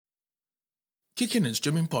Kicking and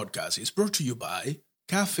Streaming Podcast is brought to you by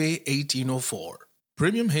Cafe 1804.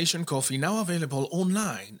 Premium Haitian coffee now available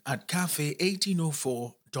online at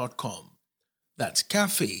cafe1804.com. That's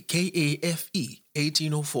cafe, K-A-F-E,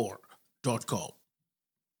 1804.com.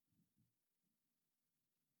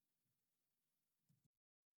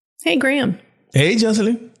 Hey, Graham. Hey,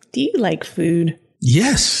 Jocelyn. Do you like food?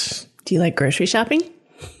 Yes. Do you like grocery shopping?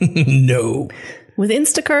 No. With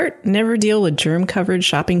Instacart, never deal with germ-covered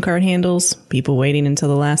shopping cart handles, people waiting until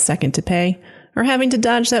the last second to pay, or having to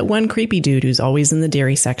dodge that one creepy dude who's always in the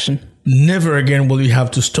dairy section. Never again will you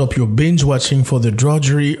have to stop your binge watching for the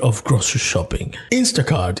drudgery of grocery shopping.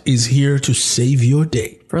 Instacart is here to save your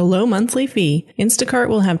day. For a low monthly fee, Instacart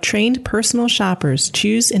will have trained personal shoppers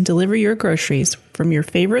choose and deliver your groceries from your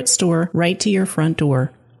favorite store right to your front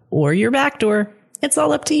door. Or your back door. It's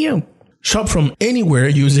all up to you. Shop from anywhere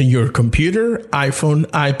using your computer, iPhone,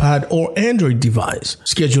 iPad, or Android device.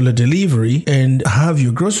 Schedule a delivery and have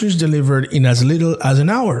your groceries delivered in as little as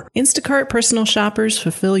an hour. Instacart personal shoppers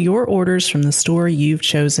fulfill your orders from the store you've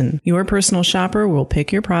chosen. Your personal shopper will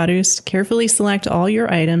pick your produce, carefully select all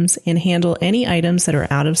your items, and handle any items that are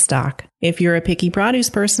out of stock. If you're a picky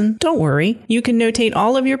produce person, don't worry. You can notate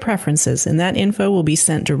all of your preferences, and that info will be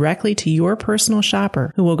sent directly to your personal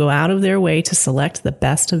shopper, who will go out of their way to select the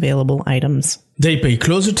best available items. They pay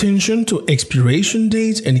close attention to expiration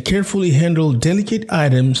dates and carefully handle delicate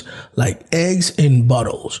items like eggs and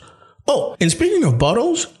bottles. Oh, and speaking of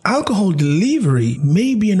bottles, alcohol delivery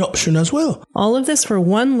may be an option as well. All of this for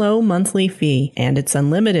one low monthly fee, and it's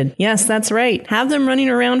unlimited. Yes, that's right. Have them running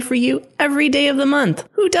around for you every day of the month.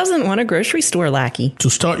 Who doesn't want a grocery store lackey? To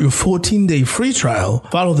start your 14-day free trial,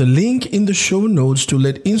 follow the link in the show notes to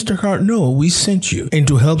let Instacart know we sent you and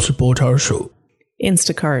to help support our show.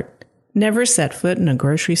 Instacart. Never set foot in a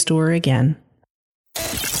grocery store again.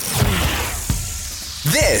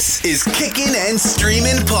 This is Kickin' and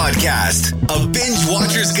Streamin' Podcast, a binge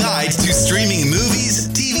watcher's guide to streaming movies,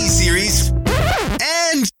 TV series,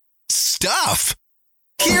 and stuff.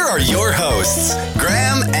 Here are your hosts,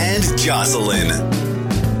 Graham and Jocelyn.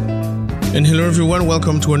 And hello everyone,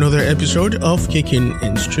 welcome to another episode of Kickin'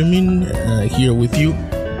 and Streaming. Here with you,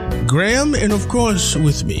 Graham, and of course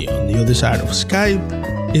with me on the other side of Skype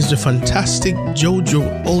is the fantastic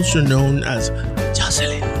Jojo, also known as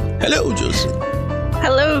Jocelyn. Hello, Jocelyn.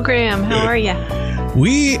 Hello, Graham. How are you?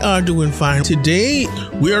 We are doing fine. Today,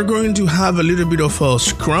 we are going to have a little bit of a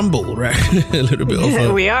scramble, right? A little bit of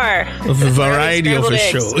a, we are. Of a variety of a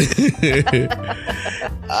show.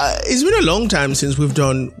 It's been a long time since we've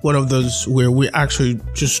done one of those where we actually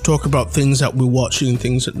just talk about things that we're watching,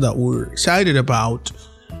 things that we're excited about.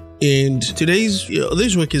 And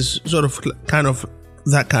this week is sort of kind of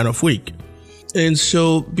that kind of week. And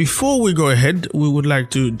so before we go ahead, we would like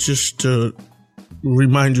to just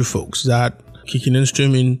remind you folks that Kicking and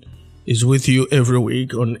Streaming is with you every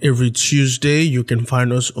week on every Tuesday. You can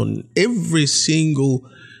find us on every single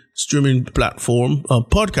streaming platform,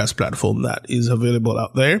 podcast platform that is available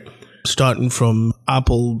out there, starting from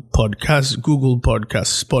Apple Podcasts, Google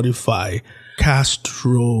Podcasts, Spotify,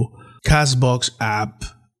 Castro, Castbox app,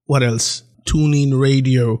 what else? TuneIn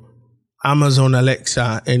Radio, Amazon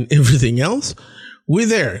Alexa, and everything else. We're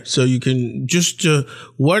there, so you can just,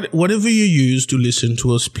 whatever you use to listen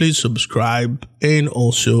to us, please subscribe and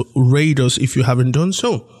also rate us if you haven't done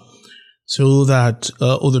so that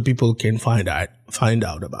other people can find out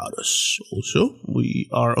about us. Also, we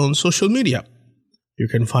are on social media. You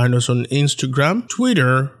can find us on Instagram,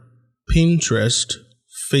 Twitter, Pinterest,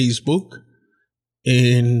 Facebook,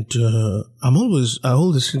 and I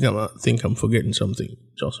always think I'm forgetting something,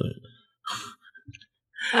 Jocelyn.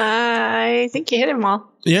 I think you hit them all.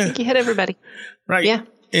 Yeah. I think you hit everybody. Right. Yeah.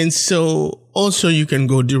 And so also you can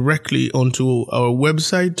go directly onto our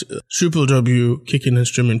website,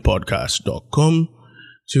 www.kickingandstreamingpodcast.com,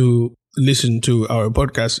 to listen to our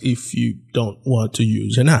podcast if you don't want to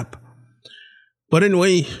use an app. But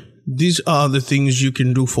anyway, these are the things you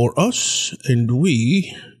can do for us, and we,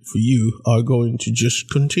 for you, are going to just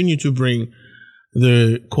continue to bring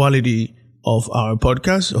the quality of our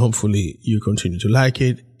podcast. Hopefully you continue to like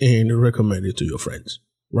it and recommend it to your friends,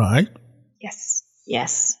 right?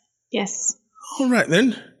 Yes. All right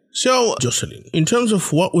then. So, Jocelyn, in terms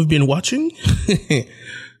of what we've been watching,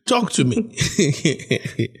 talk to me.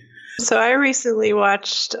 So I recently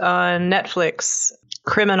watched on Netflix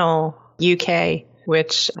Criminal UK,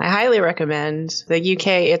 which I highly recommend. The UK,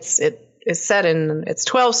 it's set in, it's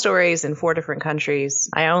 12 stories in 4 different countries.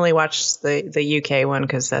 I only watched the UK one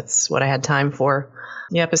because that's what I had time for.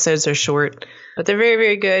 The episodes are short, but they're very,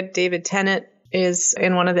 very good. David Tennant is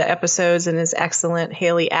in one of the episodes and is excellent.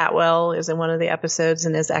 Haley Atwell is in one of the episodes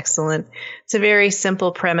and is excellent. It's a very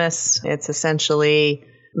simple premise. It's essentially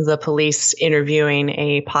the police interviewing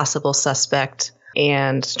a possible suspect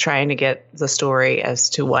and trying to get the story as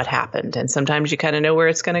to what happened. And sometimes you kind of know where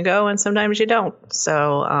it's going to go and sometimes you don't.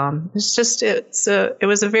 So it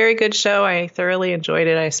was a very good show. I thoroughly enjoyed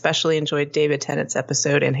it. I especially enjoyed David Tennant's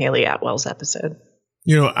episode and Haley Atwell's episode.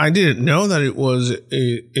 I didn't know that it was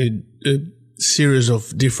a series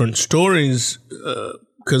of different stories,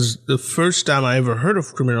 because the first time I ever heard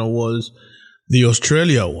of Criminal was the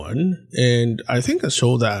Australia one. And I think I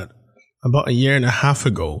saw that about a year and a half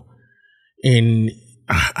ago. And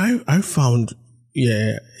I found,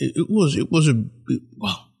 it was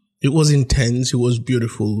intense. It was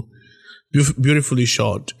beautifully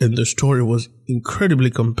shot, and the story was incredibly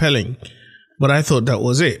compelling. But I thought that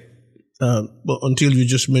was it. But until you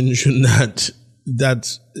just mentioned that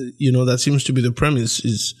seems to be the premise,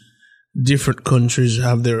 is different countries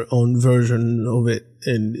have their own version of it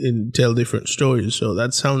and tell different stories. So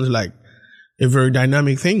that sounds like a very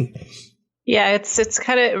dynamic thing. Yeah, it's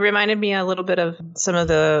kind of reminded me a little bit of some of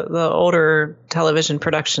the older television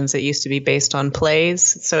productions that used to be based on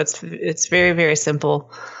plays. So it's very, very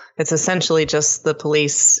simple. It's essentially just the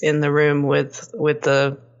police in the room with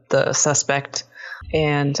the suspect.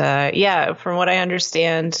 And from what I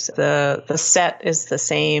understand, the set is the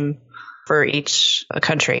same for each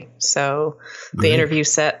country. So the interview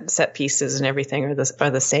set pieces and everything are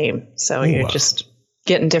the same. So you're just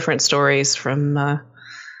getting different stories from.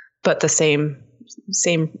 But the same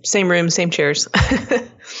room, same chairs.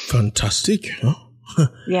 Fantastic. Huh?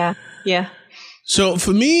 Yeah. So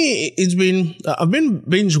for me, I've been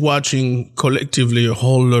binge watching collectively a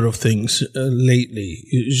whole lot of things lately.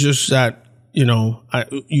 It's just that,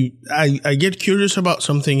 I get curious about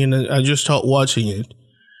something and I just start watching it.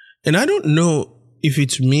 And I don't know if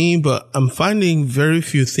it's me, but I'm finding very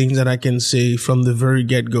few things that I can say from the very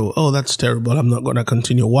get-go. Oh, that's terrible. I'm not going to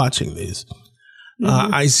continue watching this.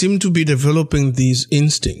 I seem to be developing this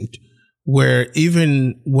instinct where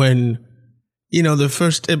even when, the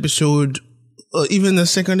first episode, or even the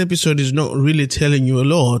second episode is not really telling you a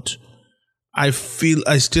lot, I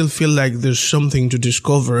still feel like there's something to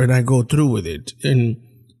discover and I go through with it. And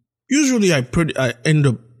usually I end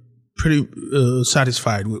up pretty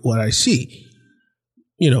satisfied with what I see,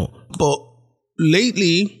 But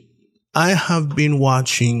lately I have been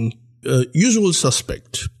watching Usual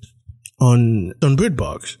Suspect on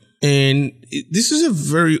BritBox, and this is a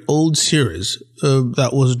very old series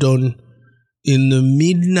that was done in the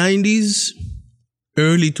mid-90s,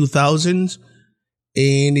 early 2000s,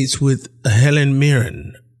 and it's with Helen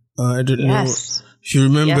Mirren. I don't know if you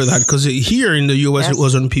remember that, because here in the US it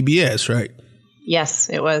was on PBS, right? Yes,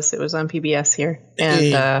 it was. It was on PBS here,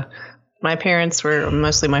 and my parents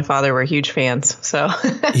mostly my father were huge fans. So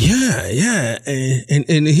yeah,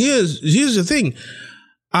 and here's the thing.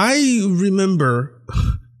 I remember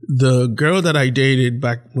the girl that I dated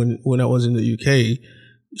back when I was in the UK.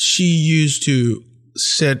 She used to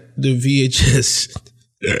set the VHS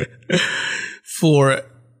for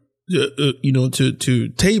to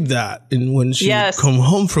tape that, and when she would come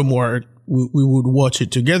home from work, we would watch it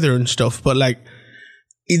together and stuff. But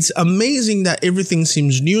it's amazing that everything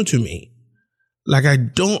seems new to me.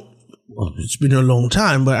 It's been a long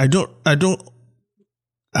time, but I don't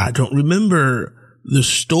remember the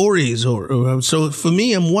stories or so for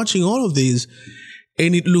me, I'm watching all of these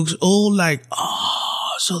and it looks all like,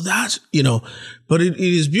 so that's, but it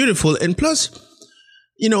is beautiful. And plus,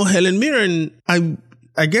 Helen Mirren, I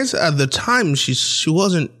guess at the time she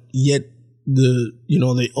wasn't yet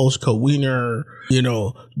the Oscar winner,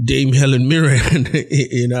 Dame Helen Mirren,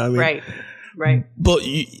 Right. But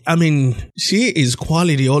she is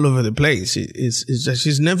quality all over the place. It's that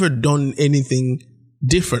she's never done anything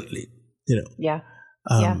differently, Yeah.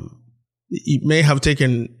 It may have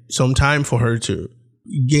taken some time for her to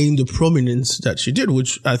gain the prominence that she did,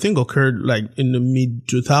 which I think occurred in the mid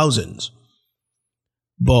 2000s.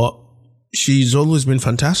 But she's always been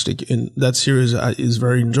fantastic, and that series is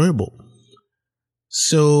very enjoyable.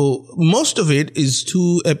 So most of it is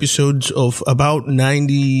 2 episodes of about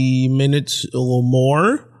 90 minutes or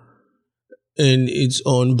more, and it's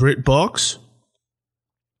on BritBox.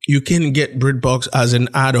 You can get BritBox as an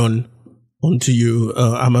add-on onto your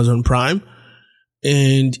Amazon Prime,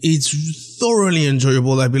 and it's thoroughly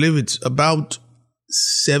enjoyable. I believe it's about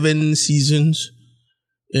 7 seasons,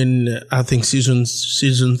 and I think season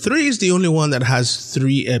 3 is the only one that has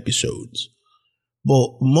 3 episodes,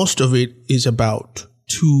 but most of it is about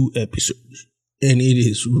 2 episodes, and it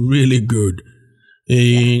is really good.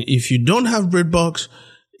 And if you don't have BritBox,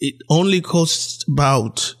 it only costs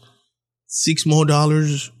about $6 more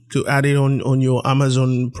to add it on your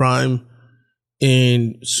Amazon Prime.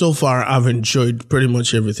 And so far, I've enjoyed pretty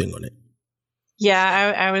much everything on it.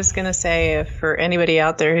 Yeah, I was going to say, if for anybody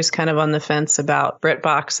out there who's kind of on the fence about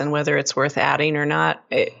BritBox and whether it's worth adding or not,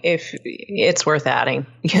 if it's worth adding.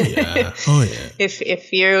 Yeah. Oh, yeah.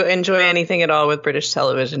 If you enjoy anything at all with British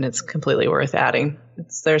television, it's completely worth adding.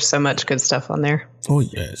 There's so much good stuff on there. Oh,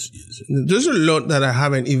 yes. There's a lot that I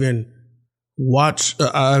haven't even watched.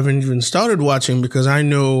 I haven't even started watching because I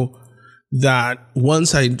know that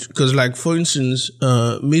because like, for instance,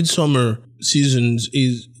 Midsummer seasons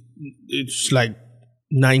it's like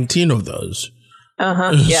 19 of those.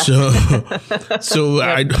 Yeah. So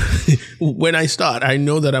when I start, I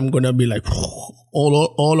know that I'm gonna be like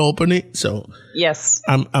all open it. So yes,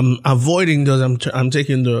 I'm avoiding those. I'm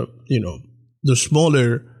taking the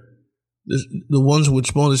smaller, the ones with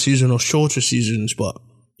smaller season or shorter seasons. But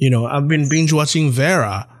I've been binge watching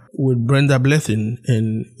Vera with Brenda Blethyn,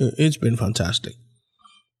 and it's been fantastic.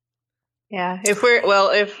 Yeah, if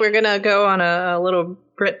we're gonna go on a little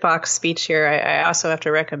BritBox speech here, I also have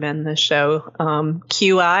to recommend the show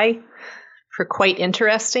QI for Quite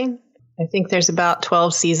Interesting. I think there's about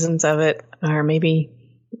 12 seasons of it, or maybe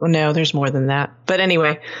no, there's more than that. But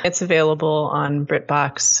anyway, it's available on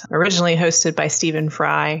BritBox. Originally hosted by Stephen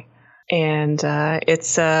Fry, and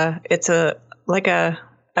it's like a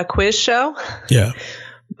quiz show. Yeah.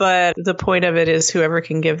 But the point of it is whoever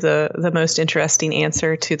can give the most interesting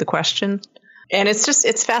answer to the question. And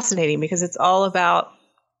it's fascinating because it's all about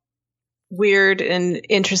weird and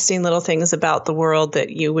interesting little things about the world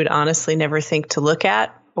that you would honestly never think to look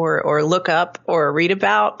at or look up or read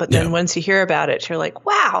about. But then once you hear about it, you're like,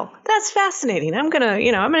 wow, that's fascinating. I'm going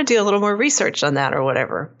to do a little more research on that or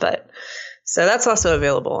whatever. But so that's also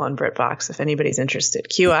available on BritBox if anybody's interested.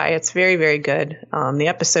 QI, it's very, very good. The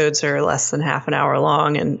episodes are less than half an hour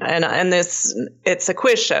long, and it's a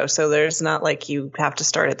quiz show, so there's not like you have to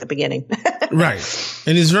start at the beginning. Right,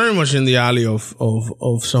 and it's very much in the alley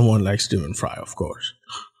of someone like Stephen Fry, of course.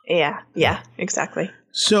 Yeah, exactly.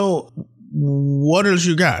 So, what else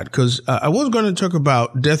you got? Because I was going to talk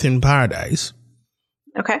about Death in Paradise.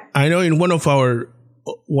 Okay. I know in one of our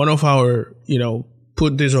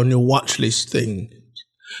put this on your watch list thing.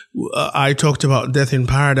 I talked about Death in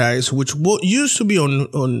Paradise, which used to be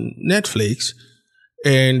on Netflix.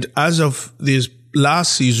 And as of this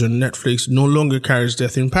last season, Netflix no longer carries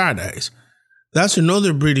Death in Paradise. That's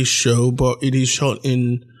another British show, but it is shot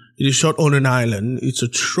on an island. It's a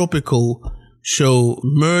tropical show,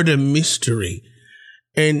 murder mystery.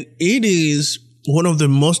 And it is one of the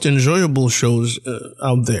most enjoyable shows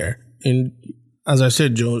out there. And as I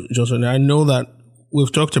said, Johnson, I know that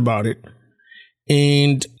we've talked about it.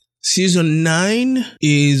 And season 9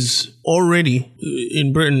 is already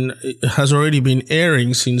in Britain, has already been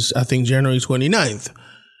airing since I think January 29th.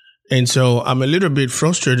 And so I'm a little bit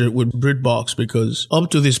frustrated with BritBox because up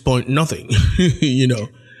to this point, nothing,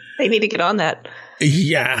 They need to get on that.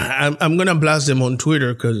 Yeah, I'm going to blast them on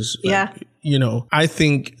Twitter because, I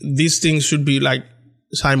think these things should be like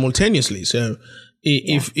simultaneously. So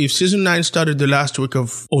if season 9 started the last week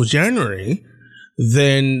of January,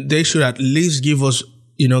 then they should at least give us,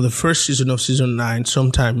 the first season of season 9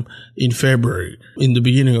 sometime in February, in the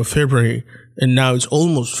beginning of February. And now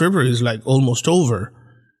February is like almost over.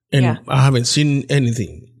 And I haven't seen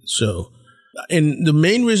anything. So, and the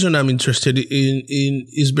main reason I'm interested in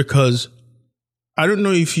is because I don't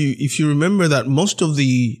know if you remember that most of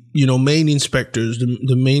the, main inspectors,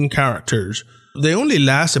 the main characters, they only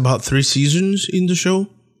last about 3 seasons in the show.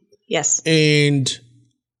 Yes. And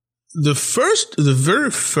the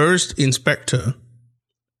very first inspector,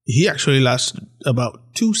 he actually lasted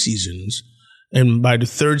about 2 seasons. And by the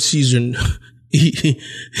 3rd season,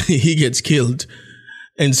 he gets killed.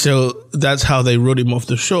 And so that's how they wrote him off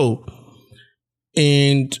the show.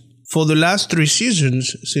 And for the last 3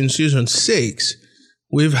 seasons, since season 6,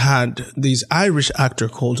 we've had this Irish actor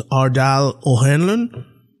called Ardal O'Hanlon.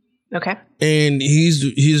 Okay. And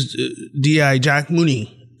he's D.I. Jack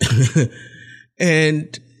Mooney.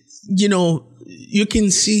 And, you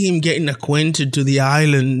can see him getting acquainted to the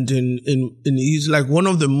island. And he's like one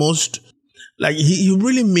of the most, like, he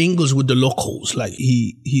really mingles with the locals. Like,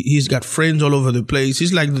 he's got friends all over the place.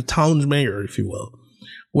 He's like the town's mayor, if you will.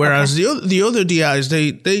 Whereas the other DIs,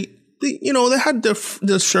 they had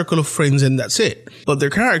their circle of friends and that's it. But the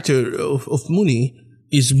character of Mooney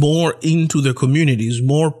is more into the community, is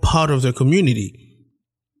more part of the community.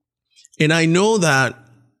 And I know that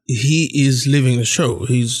he is leaving the show.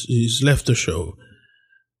 He's left the show.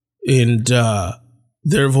 And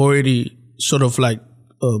they've already sort of like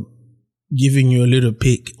giving you a little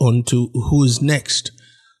peek onto who's next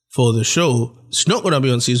for the show. It's not going to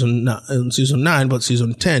be on season 9, but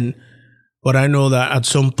season 10. But I know that at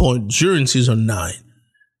some point during season 9,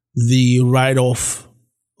 the write-off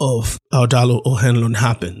of Adalo O'Hanlon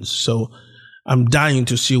happens. So I'm dying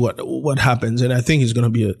to see what happens. And I think it's going to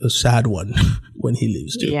be a sad one when he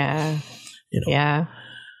leaves too. Yeah. You know. Yeah.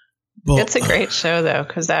 But it's a great show though,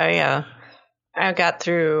 because I got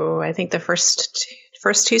through, I think, the first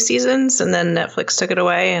 2 seasons, and then Netflix took it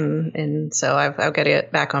away, and so I've got to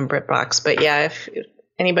get back on BritBox. But yeah, if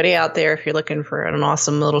anybody out there, if you're looking for an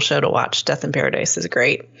awesome little show to watch, Death in Paradise is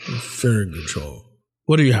great. Very good show.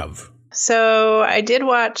 What do you have? So I did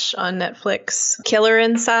watch on Netflix Killer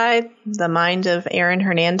Inside, The Mind of Aaron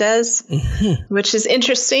Hernandez, which is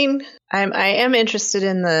interesting. I am interested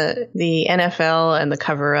in the NFL and the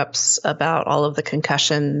cover-ups about all of the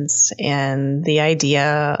concussions and the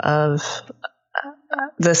idea of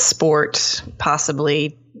the sport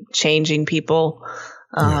possibly changing people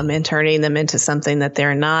and turning them into something that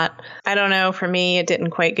they're not. I don't know. For me, it didn't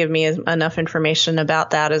quite give me enough information about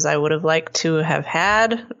that as I would have liked to have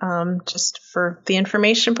had, just for the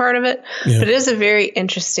information part of it. Yeah. But it is a very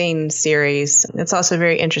interesting series. It's also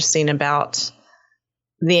very interesting about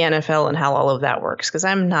the NFL and how all of that works, because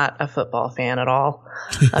I'm not a football fan at all,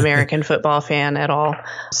 American football fan at all.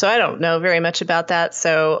 So I don't know very much about that.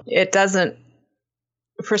 So it doesn't,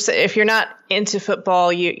 if you're not into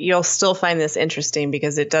football, you'll still find this interesting,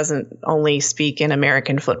 because it doesn't only speak in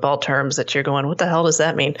American football terms that you're going, what the hell does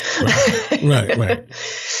that mean? Right.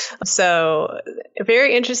 So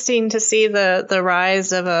very interesting to see the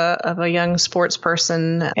rise of a young sports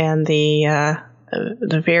person and the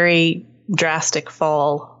very drastic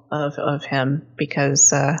fall of him,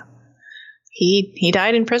 because he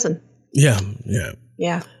died in prison. Yeah.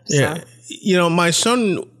 So. You know, my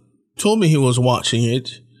son told me he was watching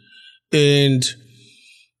it, and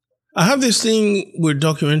I have this thing with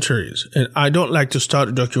documentaries, and I don't like to start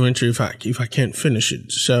a documentary if I can't finish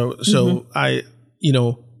it. So I, you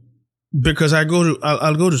know, because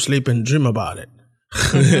I'll go to sleep and dream about it.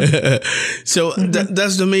 So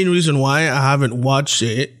that's the main reason why I haven't watched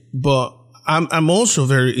it. But I'm also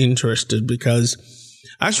very interested, because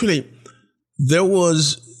actually there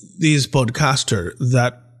was this podcaster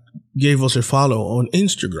that gave us a follow on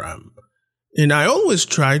Instagram. And I always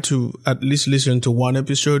try to at least listen to one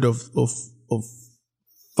episode of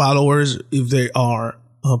followers if they are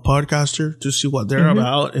a podcaster, to see what they're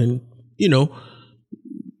about. And, you know,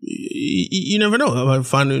 you never know. I might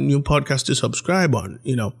find a new podcast to subscribe on,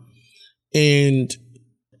 you know. And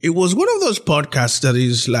it was one of those podcasts that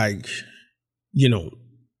is like, you know,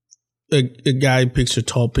 a guy picks a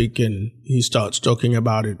topic and he starts talking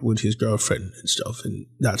about it with his girlfriend and stuff. And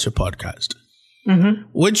that's a podcast,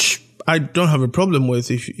 which I don't have a problem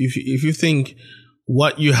with. If you think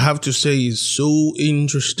what you have to say is so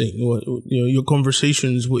interesting, you know, your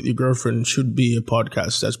conversations with your girlfriend should be a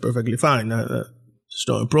podcast, that's perfectly fine. It's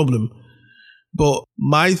not a problem. But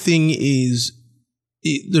my thing is,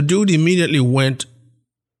 the dude immediately went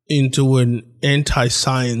into an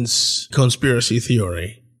anti-science conspiracy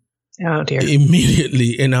theory. Oh dear.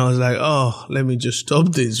 Immediately. And I was like, oh, let me just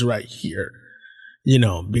stop this right here. You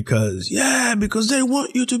know, because they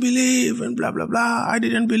want you to believe and blah, blah, blah. I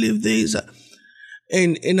didn't believe this.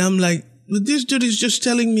 And I'm like, this dude is just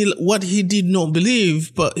telling me what he did not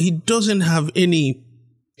believe, but he doesn't have any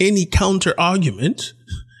counter argument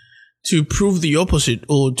to prove the opposite,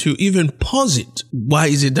 or to even posit why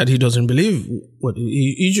is it that he doesn't believe what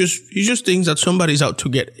he just thinks that somebody's out to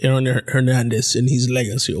get Aaron Hernandez and his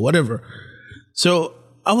legacy or whatever. So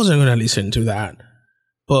I wasn't going to listen to that,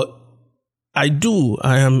 but I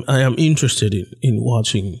am interested in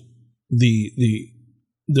watching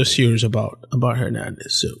the series about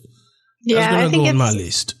Hernandez. So that's going to go on my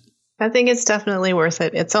list. I think it's definitely worth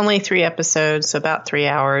it. It's only 3 episodes, so about 3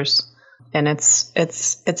 hours. And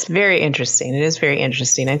it's very interesting. It is very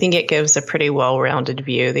interesting. I think it gives a pretty well-rounded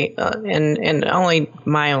view. And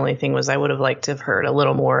my only thing was I would have liked to have heard a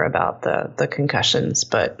little more about the concussions,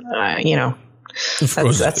 but you know, of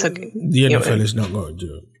course, the NFL is not going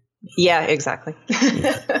to. Yeah, exactly.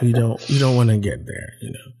 You don't want to get there,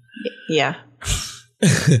 you know. Yeah.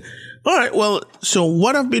 All right. Well, so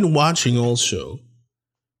what I've been watching also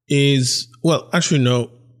is, well, actually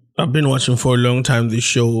no. I've been watching for a long time this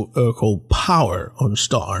show called Power on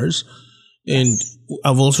Starz. And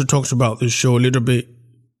I've also talked about this show a little bit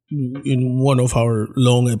in one of our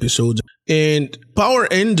long episodes. And Power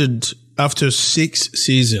ended after 6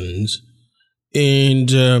 seasons.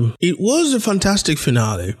 And it was a fantastic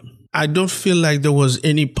finale. I don't feel like there was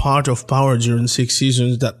any part of Power during 6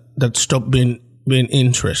 seasons that stopped being been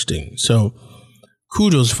interesting. So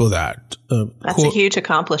kudos for that. That's a huge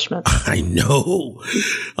accomplishment. I know.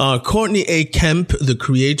 Courtney A. Kemp, the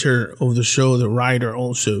creator of the show, the writer,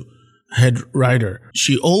 also head writer.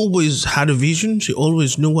 She always had a vision. She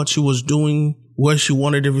always knew what she was doing, where she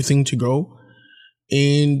wanted everything to go.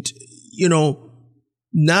 And,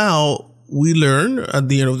 now we learn at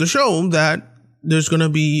the end of the show that there's going to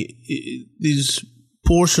be these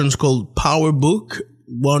portions called Power Book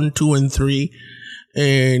 1, 2, and 3.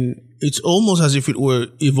 And it's almost as if it were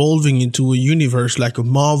evolving into a universe like a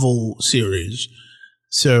Marvel series.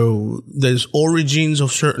 So there's origins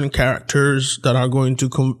of certain characters that are going to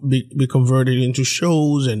be converted into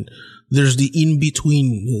shows, and there's the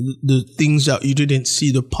in-between, the things that you didn't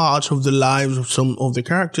see, the parts of the lives of some of the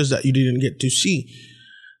characters that you didn't get to see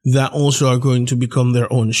that also are going to become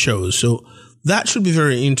their own shows. So that should be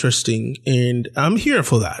very interesting, and I'm here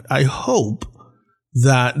for that. I hope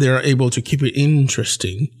that they're able to keep it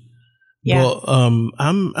interesting. Yeah. But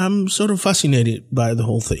I'm sort of fascinated by the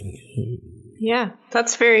whole thing. Yeah,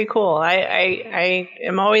 that's very cool. I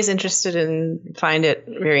am always interested and find it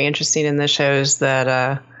very interesting in the shows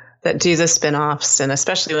that do the spin-offs, and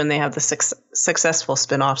especially when they have the successful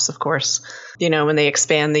spin-offs, of course. When they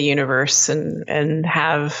expand the universe and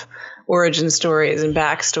have origin stories and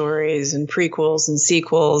backstories and prequels and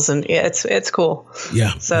sequels, and it's cool.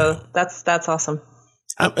 Yeah. So that's awesome.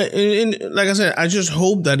 And like I said, I just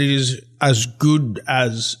hope that it is as good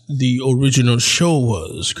as the original show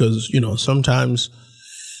was, because, sometimes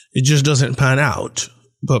it just doesn't pan out.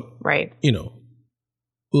 But, right.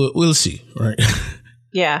 We'll see, right?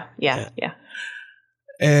 Yeah.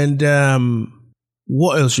 And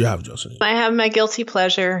what else you have, Jocelyn? I have my guilty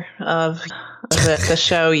pleasure of the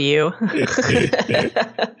show You.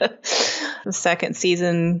 The second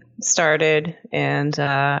season started, and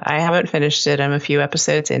I haven't finished it. I'm a few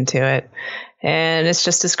episodes into it, and it's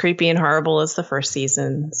just as creepy and horrible as the first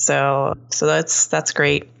season. So that's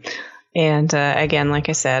great. And again, like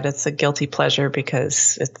I said, it's a guilty pleasure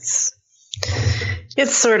because it's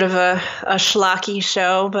sort of a schlocky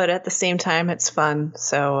show, but at the same time, it's fun.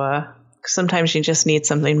 So sometimes you just need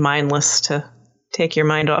something mindless to take your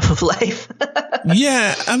mind off of life.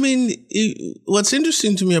 Yeah, I mean, what's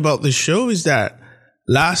interesting to me about this show is that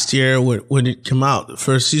last year when it came out, the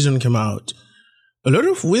first season came out, a lot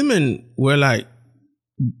of women were like,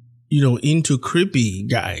 into creepy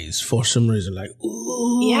guys for some reason. Like,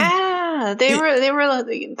 ooh. Yeah, they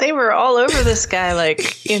were all over this guy,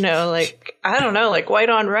 like, I don't know, like white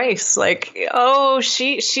on rice. Like, oh,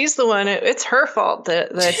 she's the one. It's her fault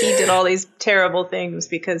that he did all these terrible things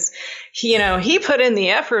because he put in the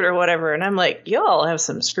effort or whatever. And I'm like, y'all have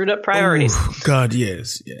some screwed up priorities. Oh, God,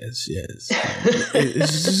 yes. It's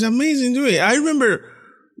just amazing to me. I remember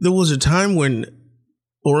there was a time when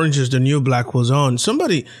Orange is the New Black was on. Some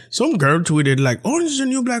girl tweeted like, Orange is the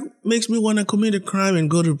New Black makes me want to commit a crime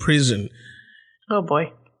and go to prison. Oh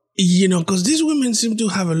boy. Because these women seem to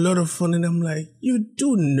have a lot of fun, and I'm like, you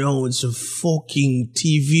do know it's a fucking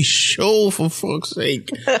TV show, for fuck's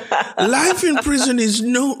sake. Life in prison is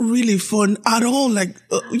not really fun at all. Like,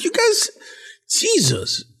 you guys,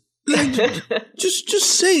 Jesus. Like, just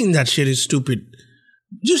saying that shit is stupid.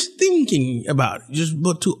 Just thinking about it,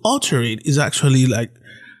 but to utter it is actually like,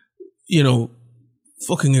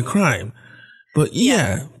 fucking a crime. But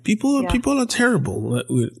yeah, people are terrible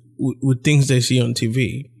with things they see on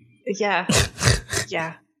TV. Yeah.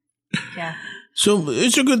 So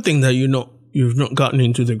it's a good thing that you've not gotten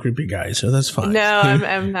into the creepy guy, so that's fine. No,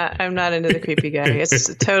 I'm not into the creepy guy.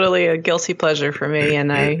 It's totally a guilty pleasure for me,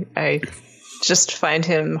 and I just find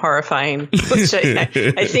him horrifying, which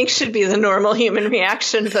I think should be the normal human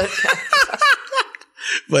reaction,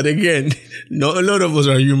 but again, not a lot of us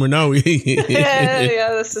are human, are we?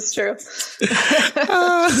 yeah, this is true.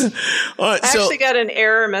 I actually got an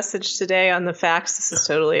error message today on the fax. This is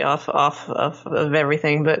totally off of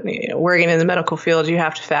everything, but working in the medical field, you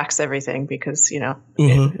have to fax everything because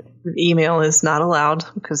email is not allowed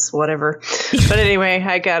because whatever. But anyway,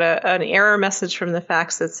 I got an error message from the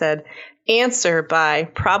fax that said, "Answer by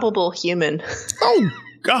probable human." Oh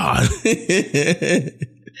God.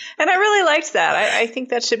 And I really liked that. I think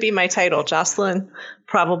that should be my title, Jocelyn,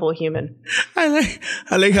 Probable Human. I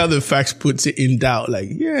like how the fax puts it in doubt. Like,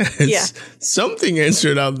 something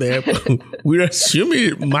answered out there. But we're assuming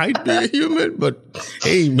it might be a human, but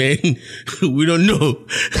hey, man, we don't know.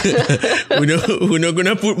 We're not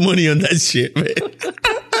gonna put money on that shit, man.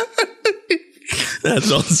 That's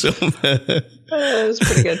awesome. That was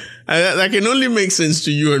pretty good. That can only make sense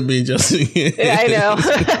to you and me, Justin. Yeah, I know.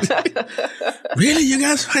 Really? You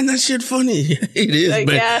guys find that shit funny? It is,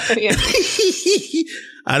 man. Yeah.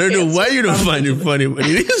 I don't know why you don't find it funny, but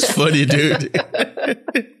it is funny, dude.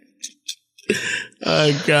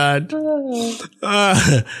 Oh, God. All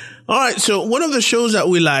right. So one of the shows that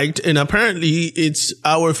we liked, and apparently it's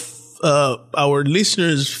our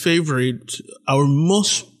listeners' favorite, our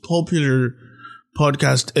most popular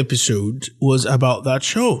podcast episode was about that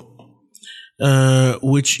show,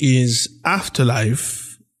 which is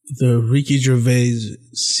Afterlife, the Ricky Gervais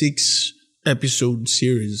 6-episode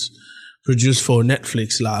series produced for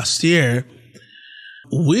Netflix last year.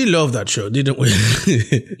 We love that show, didn't we?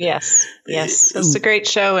 Yes. It was a great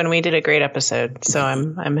show, and we did a great episode. So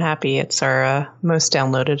I'm happy it's our most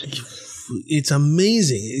downloaded. It's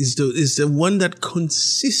amazing. It's the one that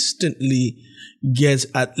consistently gets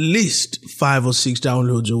at least 5 or 6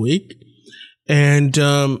 downloads a week. And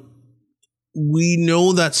we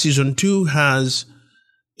know that season 2 has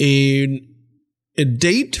a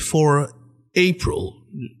date for April.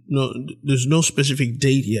 No, there's no specific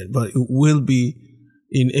date yet, but it will be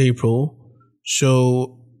in April.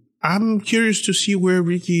 So I'm curious to see where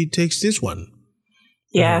Ricky takes this one.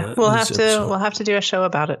 Yeah, we'll have to do a show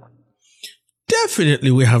about it.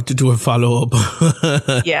 Definitely we have to do a follow-up.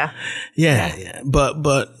 Yeah.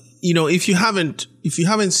 But you know, if you haven't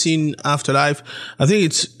seen Afterlife, I think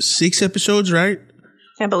it's 6 episodes, right?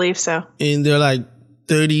 I believe so. And they're like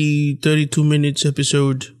 32 minutes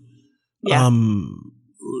episode. Yeah.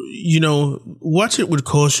 You know, watch it with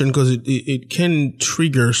caution because it can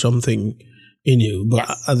trigger something in you, but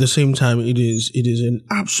at the same time, it is an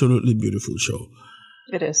absolutely beautiful show.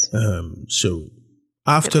 It is. So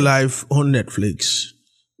Afterlife on Netflix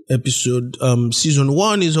episode, season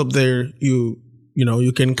 1 is up there. You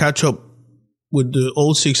you can catch up with the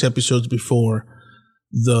all 6 episodes before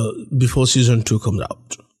season 2 comes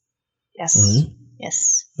out. Yes. Mm-hmm.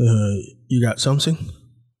 Yes. You got something?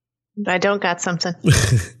 I don't got something.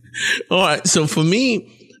 All right. So for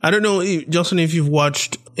me, I don't know, Justin, if you've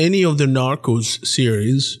watched any of the Narcos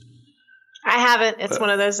series. I haven't. It's one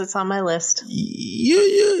of those that's on my list.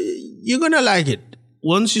 You're going to like it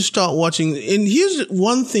once you start watching. And here's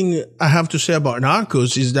one thing I have to say about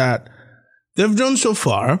Narcos is that they've done so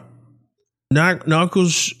far.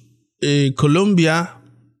 Narcos Colombia.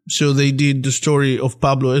 So they did the story of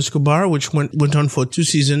Pablo Escobar, which went on for 2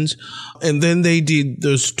 seasons. And then they did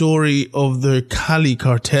the story of the Cali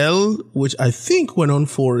cartel, which I think went on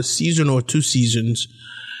for a season or 2 seasons.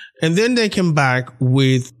 And then they came back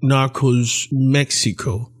with Narcos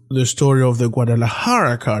Mexico, the story of the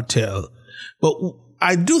Guadalajara cartel. But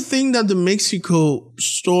I do think that the Mexico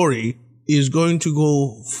story is going to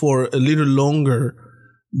go for a little longer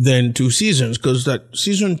than 2 seasons, because that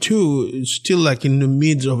season 2 is still like in the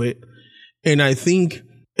midst of it. And I think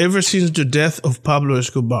ever since the death of Pablo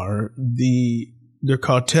Escobar, the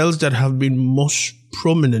cartels that have been most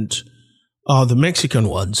prominent are the Mexican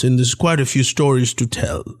ones, and there's quite a few stories to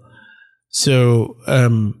tell. So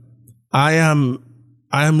I am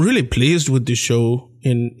really pleased with the show,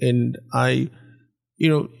 and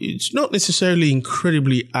it's not necessarily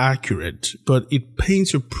incredibly accurate, but it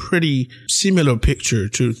paints a pretty similar picture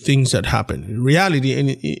to things that happen in reality. And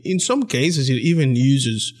in some cases, it even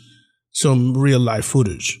uses some real life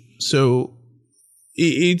footage. So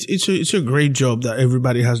it's a great job that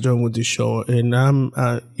everybody has done with this show. And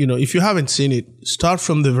if you haven't seen it, start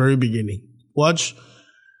from the very beginning. Watch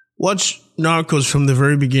Narcos from the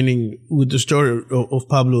very beginning with the story of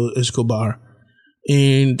Pablo Escobar.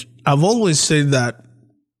 And I've always said that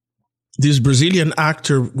this Brazilian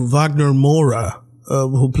actor, Wagner Moura,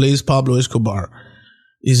 who plays Pablo Escobar,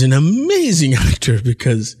 is an amazing actor,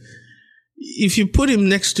 because if you put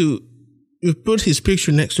his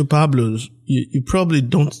picture next to Pablo's, you probably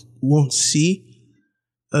won't see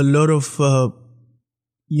a lot of,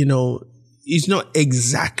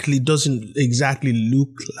 doesn't exactly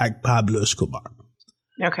look like Pablo Escobar.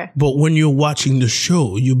 Okay. But when you're watching the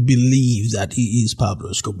show, you believe that he is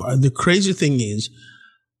Pablo Escobar. And the crazy thing is,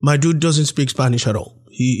 my dude doesn't speak Spanish at all.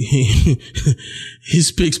 He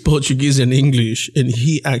speaks Portuguese and English, and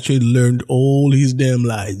he actually learned all his damn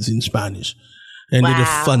lines in Spanish, and did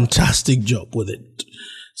a fantastic job with it.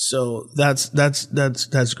 So that's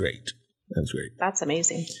great. That's great. That's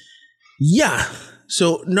amazing. Yeah.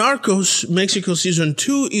 So Narcos Mexico season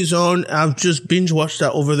 2 is on. I've just binge watched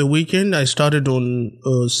that over the weekend. I started on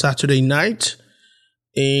Saturday night,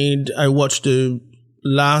 and I watched the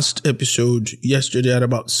last episode yesterday at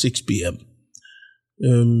about 6 p.m.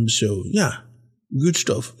 So yeah, good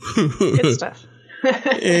stuff. Good stuff.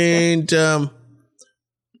 And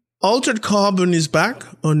Altered Carbon is back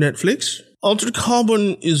on Netflix. Altered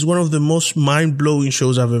Carbon is one of the most mind-blowing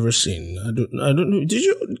shows I've ever seen. I don't know. Did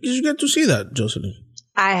you get to see that, Jocelyn?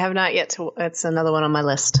 I have not yet to. It's another one on my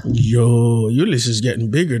list. Yo, your list is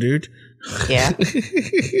getting bigger, dude. Yeah.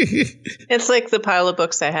 It's like the pile of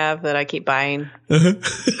books I have that I keep buying.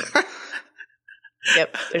 Uh-huh.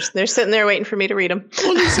 Yep. They're sitting there waiting for me to read them. I'm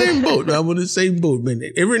on the same boat. I'm on the same boat, man.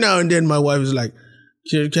 Every now and then my wife is like,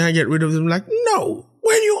 can I get rid of them? I'm like, no.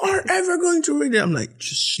 When you are ever going to read it? I'm like,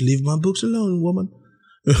 just leave my books alone, woman.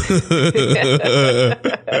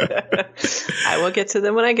 I will get to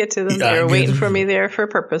them when I get to them. They're waiting for me there for a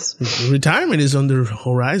purpose. Retirement is on the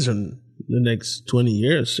horizon the next 20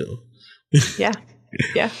 years. So Yeah.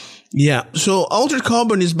 Yeah. So Altered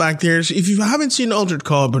Carbon is back there. So if you haven't seen Altered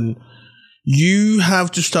Carbon, you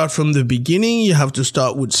have to start from the beginning. You have to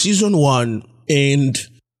start with season 1, and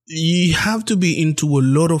you have to be into a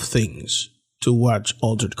lot of things to watch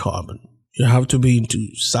Altered Carbon. You have to be into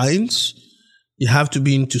science. You have to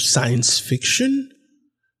be into science fiction.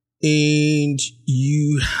 And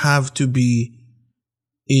you have to be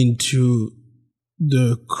into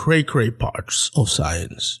the cray-cray parts of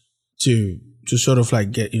science to sort of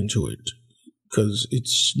like get into it. Because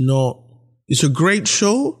it's a great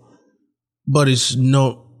show, but it's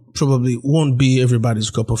not, probably won't be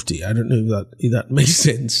everybody's cup of tea. I don't know if that makes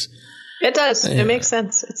sense. It does. It makes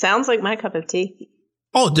sense. It sounds like my cup of tea.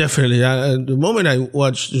 Oh, definitely. The moment I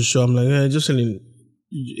watch the show, I'm like, Jocelyn,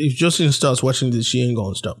 if Jocelyn starts watching this, she ain't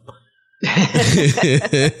gonna stop.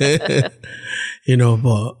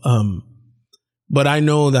 But I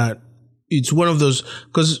know that it's one of those,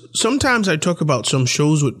 because sometimes I talk about some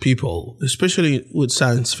shows with people, especially with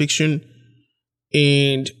science fiction,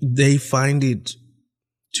 and they find it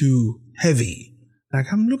too heavy.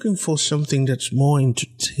 Like, I'm looking for something that's more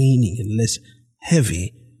entertaining and less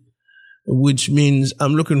heavy, which means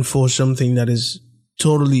I'm looking for something that is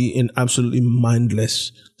totally and absolutely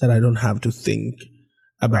mindless, that I don't have to think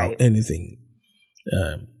about anything.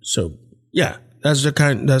 So yeah, that's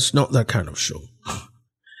not that kind of show.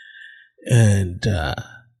 And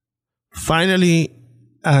finally,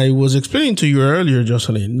 I was explaining to you earlier,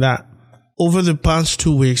 Jocelyn, that over the past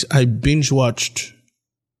 2 weeks, I binge watched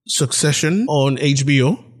Succession on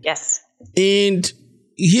HBO. Yes. And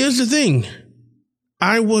here's the thing.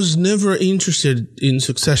 I was never interested in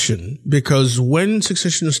Succession because when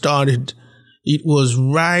Succession started, it was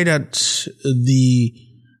right at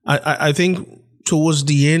I think towards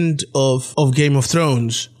the end of Game of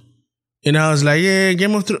Thrones. And I was like, yeah,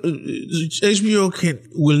 Game of Thrones, HBO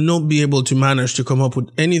will not be able to manage to come up with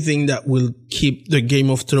anything that will keep the Game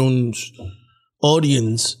of Thrones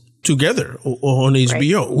audience together on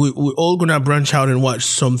HBO. Right. We're all going to branch out and watch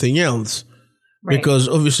something else. Right. Because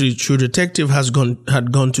obviously True Detective had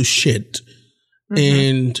gone to shit. Mm-hmm.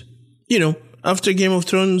 And, after Game of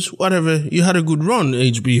Thrones, whatever, you had a good run,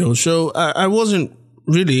 HBO. So I wasn't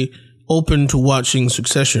really open to watching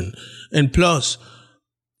Succession. And plus,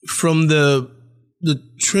 from the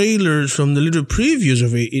trailers, from the little previews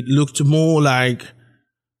of it, it looked more like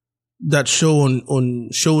that show on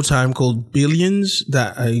Showtime called Billions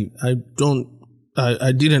that I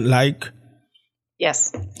didn't like.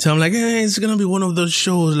 Yes. So I'm like, it's gonna be one of those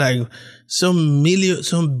shows like some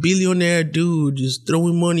billionaire dude just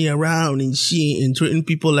throwing money around and shit and treating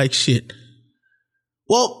people like shit.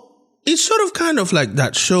 Well, it's sort of kind of like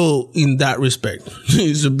that show in that respect.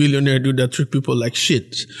 It's a billionaire dude that treats people like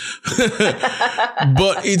shit.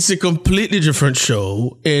 But it's a completely different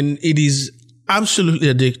show, and it is absolutely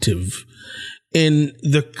addictive. And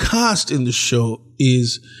the cast in the show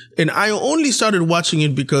and I only started watching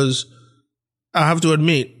it because I have to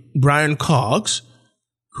admit, Brian Cox,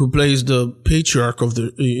 who plays the patriarch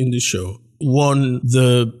in the show, won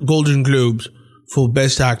the Golden Globes for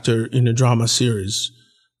Best Actor in a Drama Series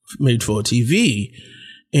made for TV.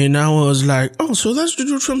 And I was like, oh, so that's the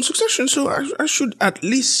dude from Succession. So I should at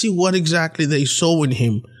least see what exactly they saw in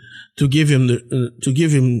him to give him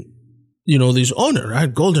this honor,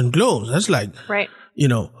 right? Golden Globes. That's like, right.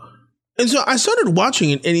 And so I started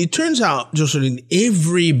watching it, and it turns out, Jocelyn,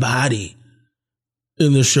 everybody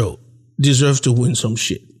in the show deserves to win some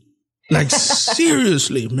shit. Like,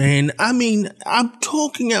 seriously, man. I mean, I'm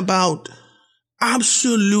talking about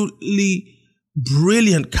absolutely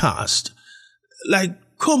brilliant cast. Like,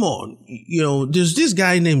 come on. There's this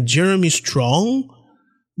guy named Jeremy Strong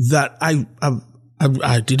that I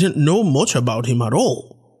didn't know much about him at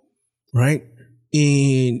all, right?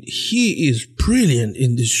 And he is brilliant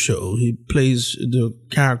in this show. He plays the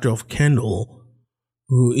character of Kendall,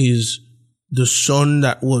 who is the son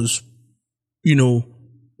that was,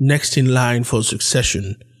 next in line for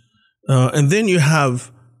succession. And then you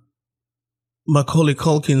have Macaulay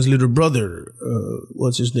Culkin's little brother,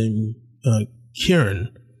 what's his name? Kieran,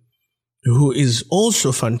 who is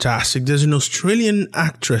also fantastic. There's an Australian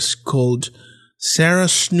actress called Sarah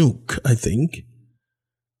Snook, I think.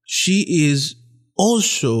 She is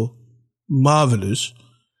also marvelous.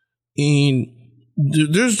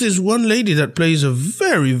 There's this one lady that plays a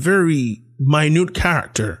very, very minute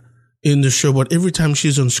character in the show, but every time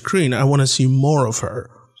she's on screen, I want to see more of her.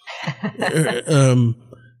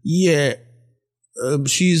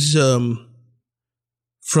 She's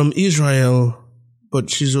from Israel, but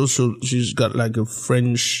she's got like a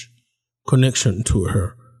French connection to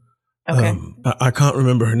her. Okay. I can't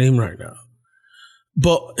remember her name right now.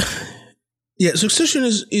 But yeah, Succession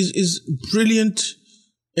is brilliant,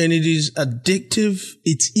 and it is addictive.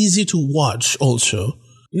 It's easy to watch also.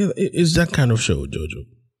 Yeah, it's that kind of show, Jojo.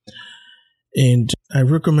 And I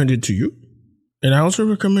recommend it to you. And I also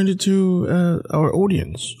recommend it to our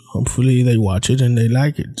audience. Hopefully they watch it and they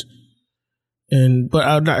like it.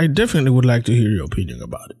 But I definitely would like to hear your opinion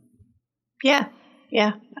about it. Yeah.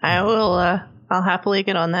 I will. I'll happily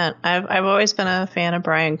get on that. I've always been a fan of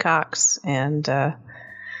Brian Cox, and I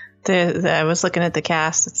was looking at the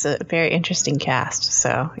cast. It's a very interesting cast.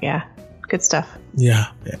 So yeah, good stuff. Yeah.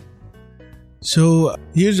 So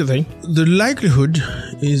here's the thing. The likelihood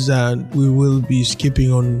is that we will be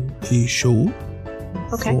skipping on a show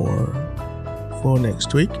for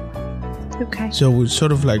next week. Okay. So we'll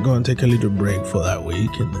sort of like go and take a little break for that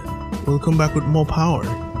week, and then we'll come back with more power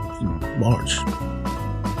in March.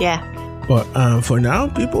 Yeah. But for now,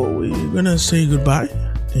 people, we're going to say goodbye.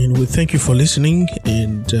 And we thank you for listening.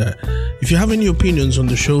 And if you have any opinions on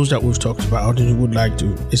the shows that we've talked about and you would like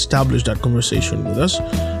to establish that conversation with us,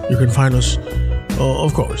 you can find us,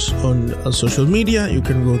 of course, on social media. You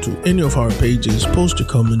can go to any of our pages, post a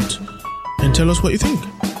comment, and tell us what you think.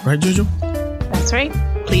 Right, Jojo? That's right.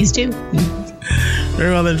 Please do.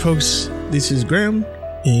 Very well then, folks. This is Graham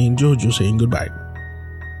and Jojo saying goodbye.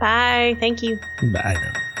 Bye. Thank you. Bye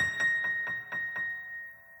now.